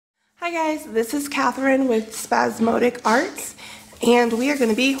Hi guys, this is Catherine with Spasmodic Arts, and we are going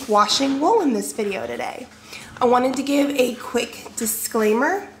to be washing wool in this video today. I wanted to give a quick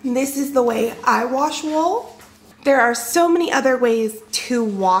disclaimer. This is the way I wash wool. There are so many other ways to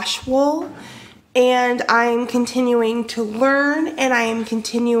wash wool, and I'm continuing to learn, and I am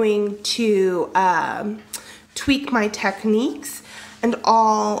continuing to tweak my techniques and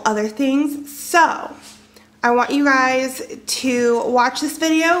all other things. So I want you guys to watch this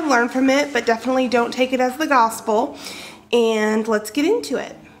video, learn from it, but definitely don't take it as the gospel, and let's get into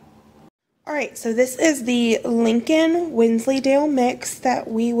it. Alright, so this is the Lincoln Wensleydale mix that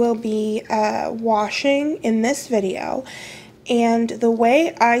we will be washing in this video. And the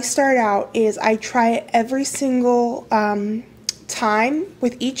way I start out is I try every single time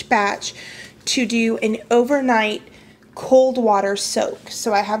with each batch to do an overnight cold water soak.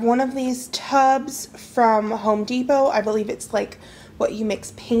 So I have one of these tubs from Home Depot. I believe it's like what you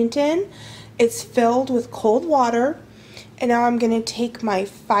mix paint in. It's filled with cold water, and now I'm going to take my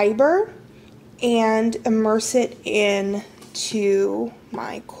fiber and immerse it into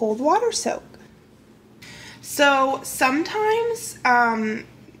my cold water soak. So sometimes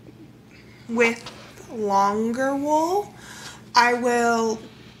with longer wool, I will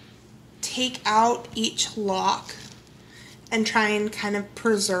take out each lock and try and kind of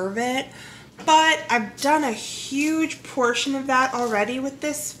preserve it, but I've done a huge portion of that already with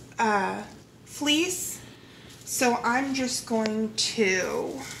this fleece, so I'm just going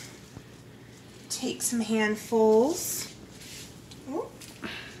to take some handfuls. Ooh.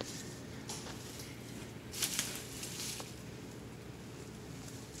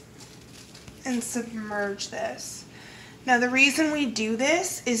 And submerge this. Now the reason we do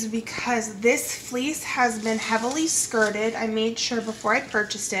this is because this fleece has been heavily skirted. I made sure before I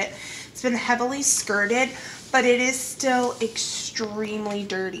purchased it, it's been heavily skirted, but it is still extremely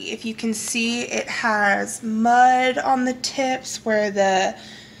dirty. If you can see, it has mud on the tips where the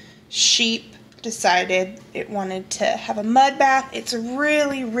sheep decided it wanted to have a mud bath. It's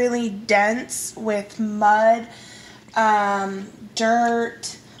really, really dense with mud,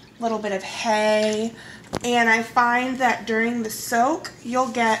 dirt, a little bit of hay. And I find that during the soak, you'll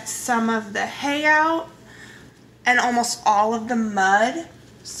get some of the hay out and almost all of the mud,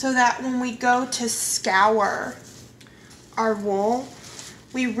 so that when we go to scour our wool,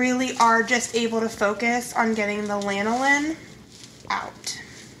 we really are just able to focus on getting the lanolin out.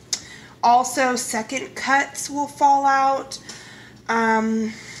 Also, second cuts will fall out.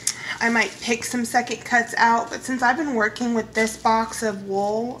 I might pick some second cuts out, but since I've been working with this box of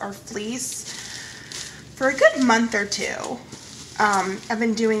wool or fleece for a good month or two, I've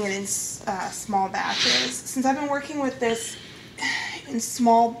been doing it in small batches. Since I've been working with this in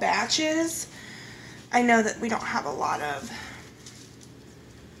small batches, I know that we don't have a lot of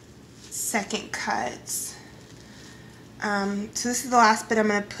second cuts. So this is the last bit I'm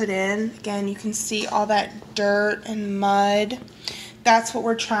going to put in. Again, you can see all that dirt and mud. That's what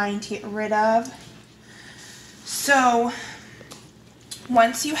we're trying to get rid of. So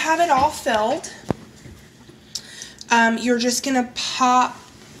once you have it all filled, you're just going to pop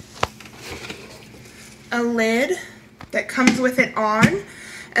a lid that comes with it on,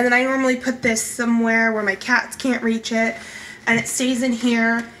 and then I normally put this somewhere where my cats can't reach it, and it stays in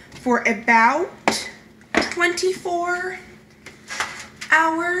here for about 24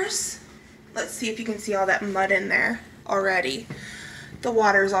 hours. Let's see if you can see all that mud in there already. The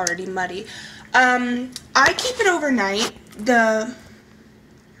water is already muddy. I keep it overnight.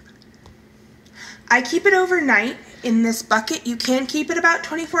 I keep it overnight in this bucket. You can keep it about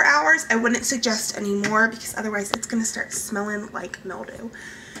 24 hours. I wouldn't suggest any more because otherwise it's going to start smelling like mildew.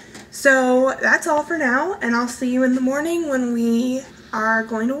 So that's all for now, and I'll see you in the morning when we are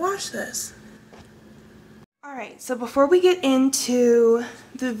going to wash this. Alright, so before we get into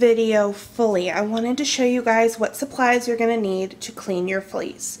the video fully, I wanted to show you guys what supplies you're going to need to clean your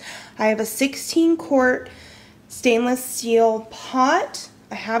fleece. I have a 16 quart stainless steel pot.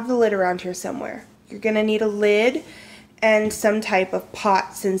 I have the lid around here somewhere. You're going to need a lid and some type of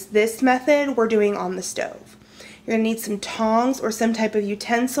pot, since this method we're doing on the stove. You're going to need some tongs or some type of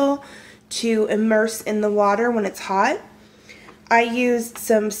utensil to immerse in the water when it's hot. I used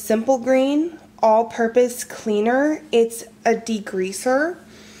some Simple Green all-purpose cleaner. It's a degreaser.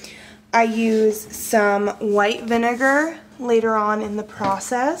 I use some white vinegar later on in the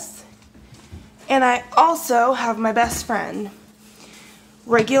process. And I also have my best friend,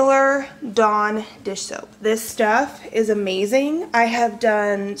 regular Dawn dish soap. This stuff is amazing. I have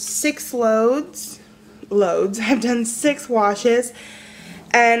done 6 loads. I've done 6 washes,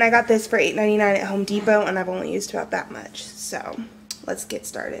 and I got this for $8.99 at Home Depot, and I've only used about that much. So let's get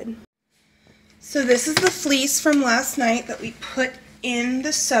started. So this is the fleece from last night that we put in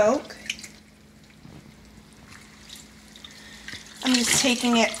the soak. I'm just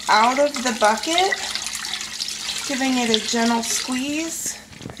taking it out of the bucket, giving it a gentle squeeze,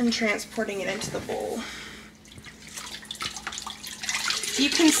 and transporting it into the bowl. You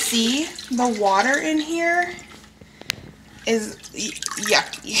can see the water in here is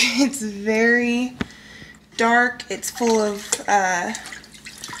yucky. It's very dark. It's full of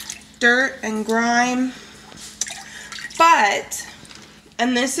dirt and grime. But,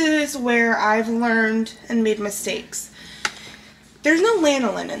 and this is where I've learned and made mistakes, there's no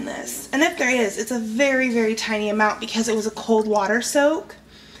lanolin in this. And if there is, it's a very, very tiny amount because it was a cold water soak.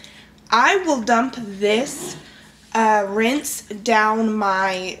 I will dump this rinse down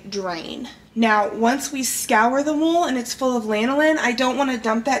my drain. Now, once we scour the wool and it's full of lanolin, I don't want to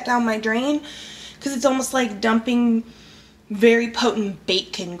dump that down my drain because it's almost like dumping very potent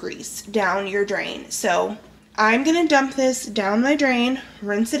bacon grease down your drain. So I'm going to dump this down my drain,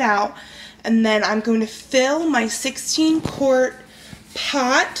 rinse it out, and then I'm going to fill my 16-quart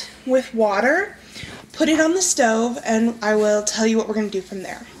pot with water, put it on the stove, and I will tell you what we're going to do from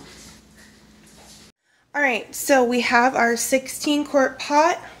there. Alright, so we have our 16-quart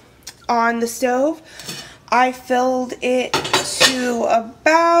pot on the stove. I filled it to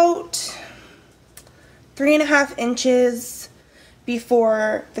about 3.5 inches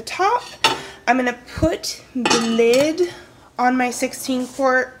before the top. I'm going to put the lid on my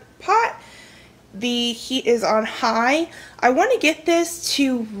 16-quart pot. The heat is on high. I want to get this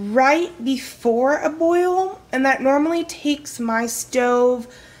to right before a boil, and that normally takes my stove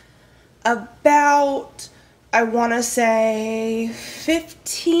about, I want to say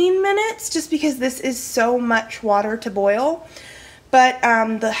 15 minutes, just because this is so much water to boil. But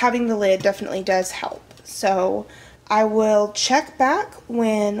having the lid definitely does help. So I will check back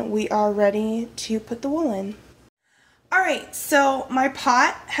when we are ready to put the wool in. Alright, so my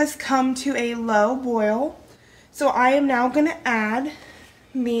pot has come to a low boil. So I am now going to add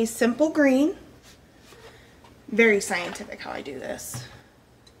the simple green. Very scientific how I do this.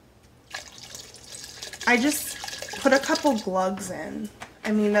 I just put a couple glugs in.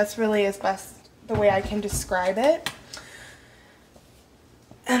 I mean, that's really as best the way I can describe it.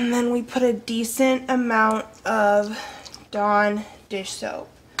 And then we put a decent amount of Dawn dish soap.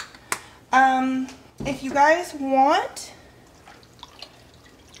 If you guys want,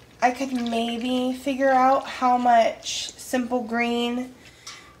 I could maybe figure out how much simple green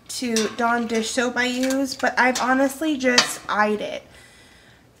to Dawn dish soap I use, but I've honestly just eyed it.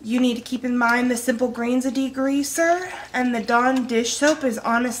 You need to keep in mind the simple green's a degreaser, and the Dawn dish soap is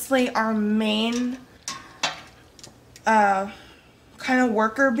honestly our main kind of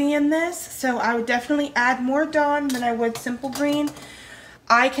worker bee in this. So I would definitely add more Dawn than I would simple green.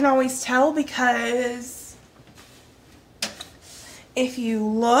 I can always tell because if you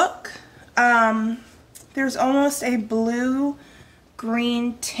look, there's almost a blue-green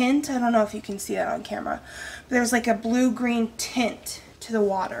tint. I don't know if you can see that on camera. But there's like a blue-green tint to the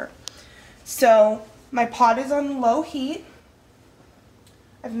water. So my pot is on low heat.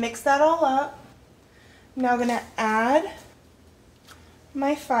 I've mixed that all up. I'm now going to add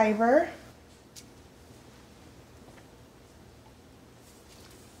my fiber.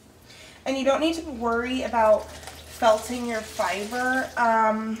 And you don't need to worry about felting your fiber.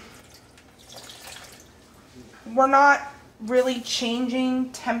 We're not really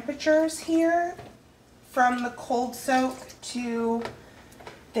changing temperatures here from the cold soak to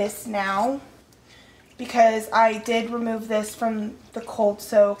this now, because I did remove this from the cold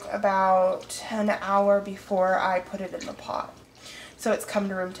soak about an hour before I put it in the pot. So it's come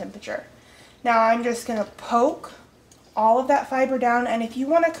to room temperature. Now I'm just going to poke all of that fiber down, and if you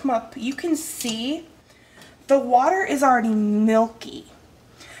want to come up, you can see the water is already milky.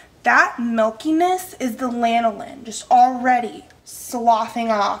 That milkiness is the lanolin just already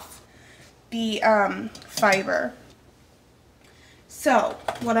sloughing off the fiber. So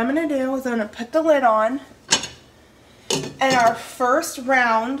what I'm going to do is I'm going to put the lid on, and our first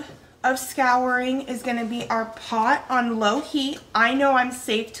round of scouring is going to be our pot on low heat. I know I'm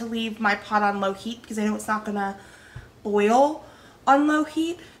safe to leave my pot on low heat because I know it's not going to boil on low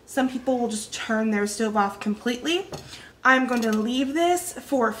heat. Some people will just turn their stove off completely. I'm going to leave this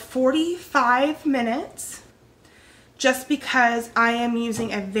for 45 minutes just because I am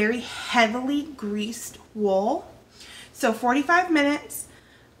using a very heavily greased wool. So 45 minutes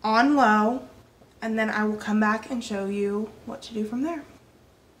on low, and then I will come back and show you what to do from there.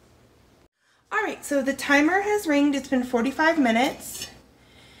 Alright, so the timer has ringed. It's been 45 minutes.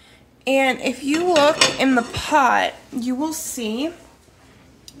 And if you look in the pot, you will see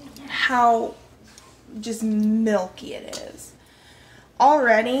how just milky it is.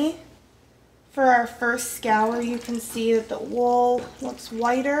 Already, for our first scour, you can see that the wool looks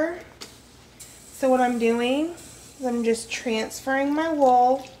whiter. So what I'm doing is I'm just transferring my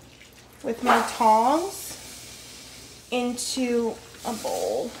wool with my tongs into a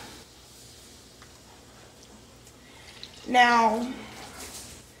bowl. Now,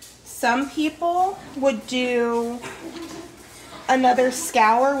 some people would do another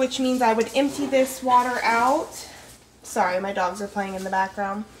scour, which means I would empty this water out. Sorry, my dogs are playing in the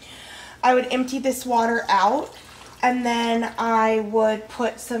background. I would empty this water out, and then I would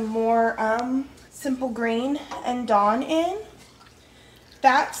put some more Simple Green and Dawn in.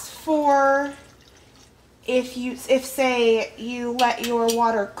 That's for if say you let your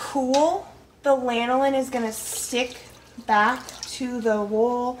water cool, the lanolin is going to stick back to the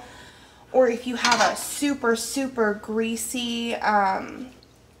wool. Or if you have a super greasy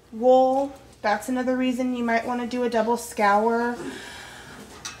wool, that's another reason you might want to do a double scour.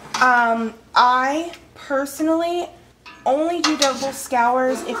 I personally only do double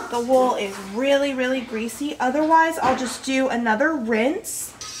scours if the wool is really greasy. Otherwise, I'll just do another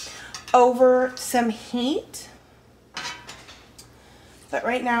rinse over some heat. But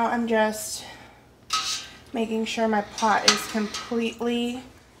right now, I'm just making sure my pot is completely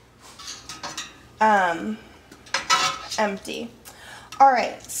empty.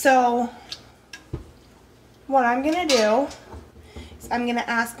 Alright, so what I'm gonna do is I'm gonna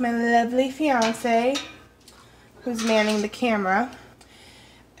ask my lovely fiance, who's manning the camera,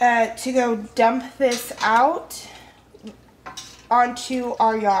 to go dump this out onto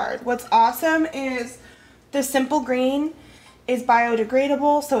our yard. What's awesome is the Simple Green is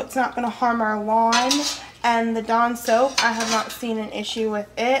biodegradable, so it's not going to harm our lawn, and the Dawn soap, I have not seen an issue with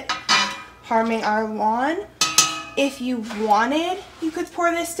it harming our lawn. If you wanted, you could pour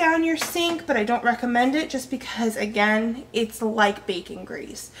this down your sink, but I don't recommend it just because, again, it's like bacon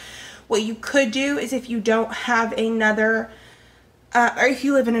grease. What you could do is, if you don't have another, or if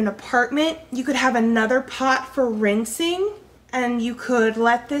you live in an apartment, you could have another pot for rinsing, and you could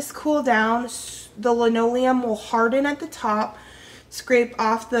let this cool down. The linoleum will harden at the top, scrape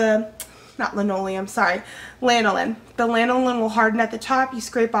off the, not linoleum, sorry, lanolin. The lanolin will harden at the top, you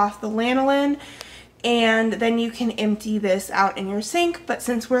scrape off the lanolin, and then you can empty this out in your sink. But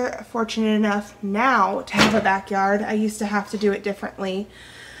since we're fortunate enough now to have a backyard, I used to have to do it differently.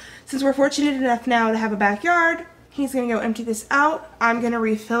 Since we're fortunate enough now to have a backyard, he's going to go empty this out. I'm going to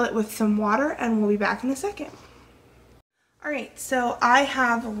refill it with some water, and we'll be back in a second. Alright, so I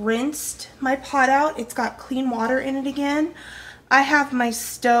have rinsed my pot out. It's got clean water in it again. I have my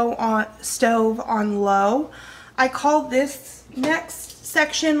stove on low. I call this next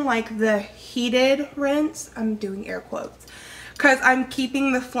section like the heated rinse. I'm doing air quotes because I'm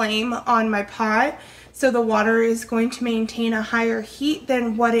keeping the flame on my pot, so the water is going to maintain a higher heat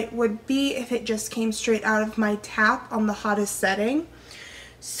than what it would be if it just came straight out of my tap on the hottest setting.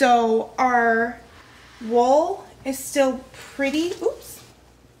 So our wool is still pretty, oops,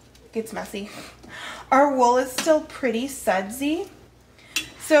 it gets messy. Our wool is still pretty sudsy.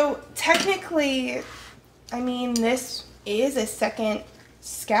 So technically, I mean, this is a second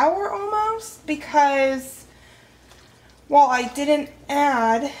scour almost, because while I didn't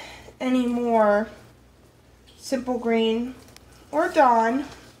add any more Simple Green or Dawn,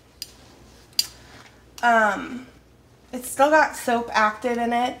 it's still got soap active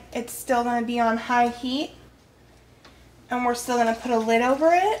in it. It's still going to be on high heat, and we're still going to put a lid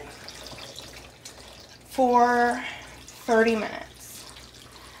over it for 30 minutes.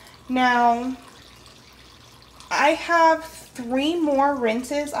 Now, I have 3 more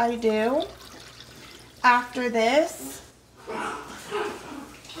rinses I do after this,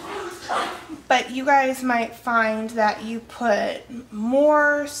 but you guys might find that you put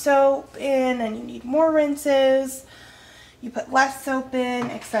more soap in and you need more rinses, you put less soap in,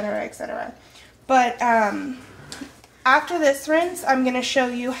 etc., etc. But after this rinse, I'm going to show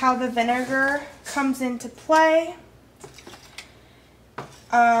you how the vinegar comes into play.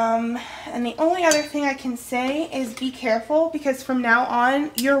 And the only other thing I can say is be careful, because from now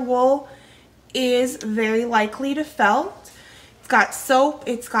on your wool is very likely to felt. It's got soap,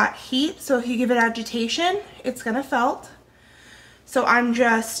 it's got heat, so if you give it agitation, it's going to felt. So I'm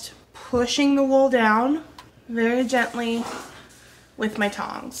just pushing the wool down very gently with my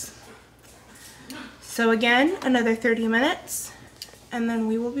tongs. So again, another 30 minutes, and then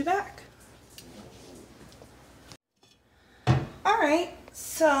we will be back. Alright,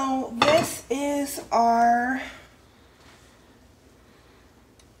 so this is our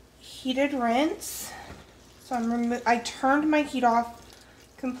heated rinse. So I turned my heat off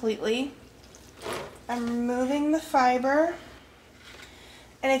completely. I'm removing the fiber.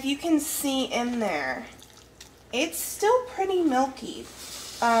 And if you can see in there, it's still pretty milky.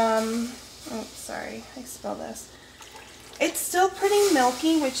 Oh, sorry, I spilled this. It's still pretty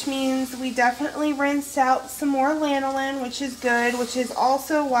milky, which means we definitely rinsed out some more lanolin, which is good, which is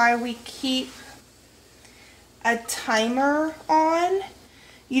also why we keep a timer on.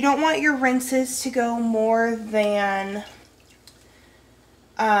 You don't want your rinses to go more than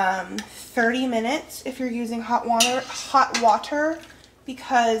 30 minutes if you're using hot water,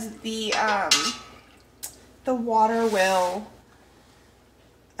 because the water will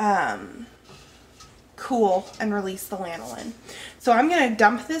cool and release the lanolin. So I'm going to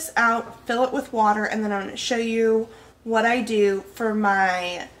dump this out, fill it with water, and then I'm going to show you what I do for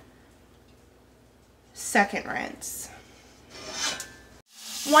my second rinse.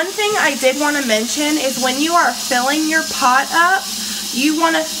 One thing I did want to mention is when you are filling your pot up, you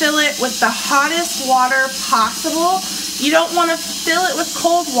want to fill it with the hottest water possible. You don't want to fill it with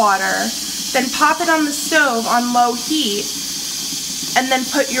cold water, then pop it on the stove on low heat, and then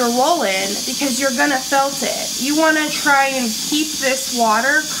put your roll in, because you're gonna felt it. You want to try and keep this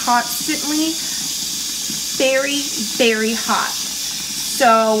water constantly very, very hot.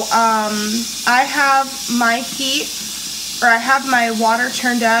 So I have my heat, or I have my water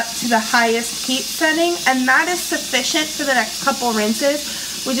turned up to the highest heat setting, and that is sufficient for the next couple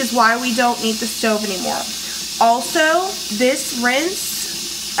rinses, which is why we don't need the stove anymore. Also, this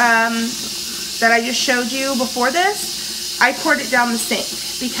rinse that I just showed you before this, I poured it down the sink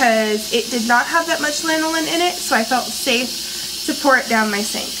because it did not have that much lanolin in it, so I felt safe to pour it down my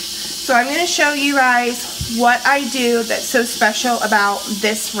sink. So I'm going to show you guys what I do that's so special about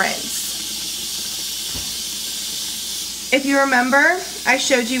this rinse. If you remember, I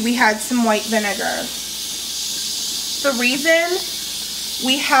showed you we had some white vinegar. The reason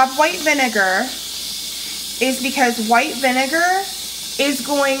we have white vinegar is because white vinegar is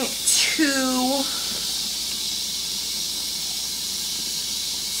going to...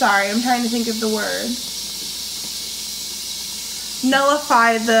 Sorry, I'm trying to think of the word.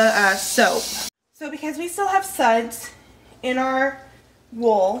 Nullify the soap. So because we still have suds in our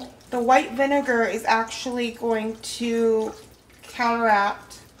wool, the white vinegar is actually going to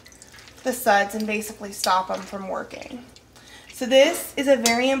counteract the suds and basically stop them from working. So this is a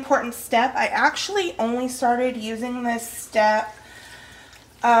very important step. I actually only started using this step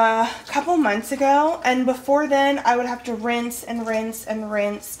a couple months ago, and before then I would have to rinse and rinse and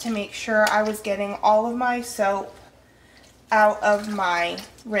rinse to make sure I was getting all of my soap out of my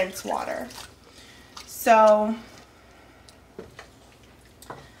rinse water. So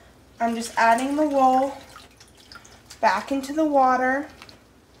I'm just adding the wool back into the water.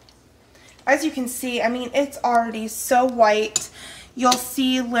 As you can see, I mean, it's already so white. You'll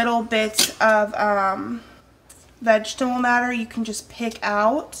see little bits of vegetable matter you can just pick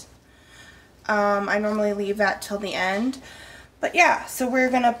out. I normally leave that till the end. But yeah, so we're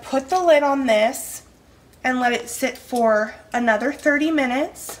going to put the lid on this and let it sit for another 30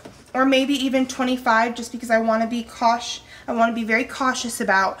 minutes, or maybe even 25, just because I want to be very cautious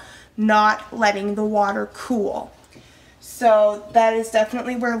about not letting the water cool. So that is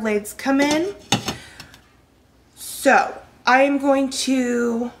definitely where lids come in. So I am going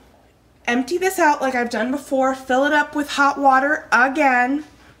to empty this out like I've done before, fill it up with hot water again,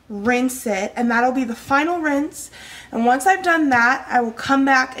 rinse it, and that'll be the final rinse. And once I've done that, I will come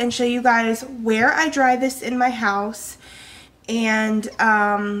back and show you guys where I dry this in my house, and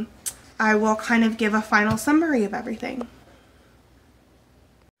I will kind of give a final summary of everything.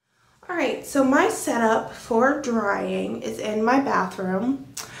 Alright, so my setup for drying is in my bathroom.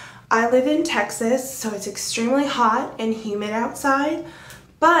 I live in Texas, so it's extremely hot and humid outside.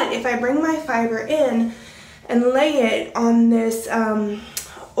 But if I bring my fiber in and lay it on this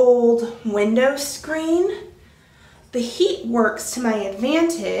old window screen, the heat works to my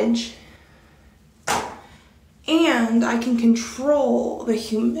advantage, and I can control the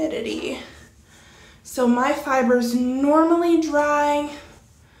humidity. So my fibers normally dry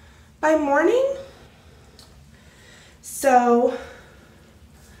by morning. So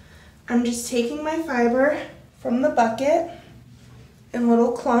I'm just taking my fiber from the bucket in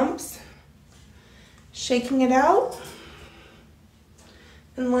little clumps, shaking it out,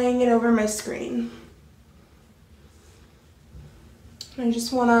 and laying it over my screen. I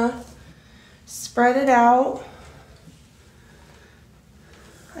just want to spread it out.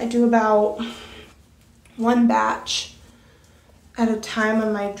 I do about one batch at a time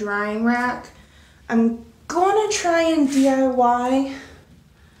on my drying rack. I'm going to try and DIY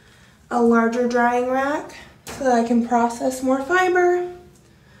a larger drying rack so that I can process more fiber.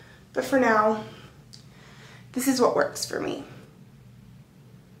 But for now, this is what works for me.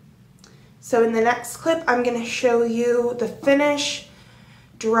 So in the next clip, I'm going to show you the finish,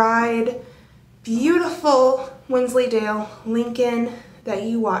 dried, beautiful Wensleydale Lincoln that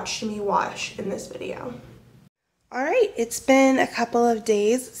you watched me wash in this video. Alright, it's been a couple of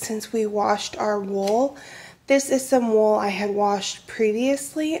days since we washed our wool. This is some wool I had washed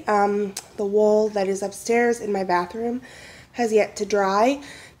previously. The wool that is upstairs in my bathroom has yet to dry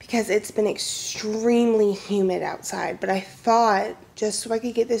because it's been extremely humid outside. But I thought, just so I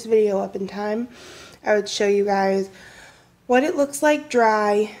could get this video up in time, I would show you guys what it looks like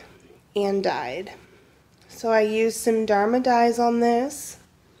dry and dyed. So I used some Dharma dyes on this.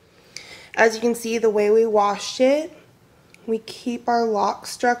 As you can see, the way we washed it, we keep our lock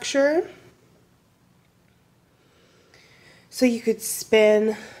structure. So you could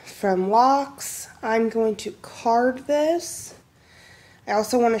spin from locks. I'm going to card this. I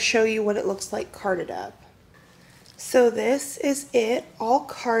also want to show you what it looks like carded up. So this is it, all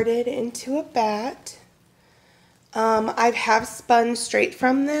carded into a bat. I have spun straight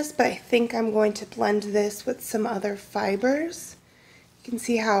from this, but I think I'm going to blend this with some other fibers. You can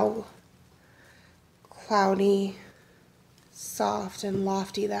see how cloudy, soft, and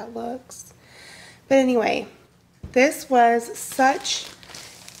lofty that looks. But anyway, this was such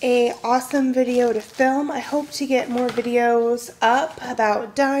an awesome video to film. I hope to get more videos up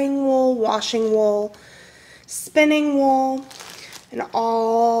about dyeing wool, washing wool, spinning wool, and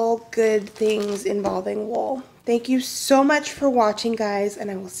all good things involving wool. Thank you so much for watching, guys,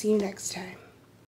 and I will see you next time.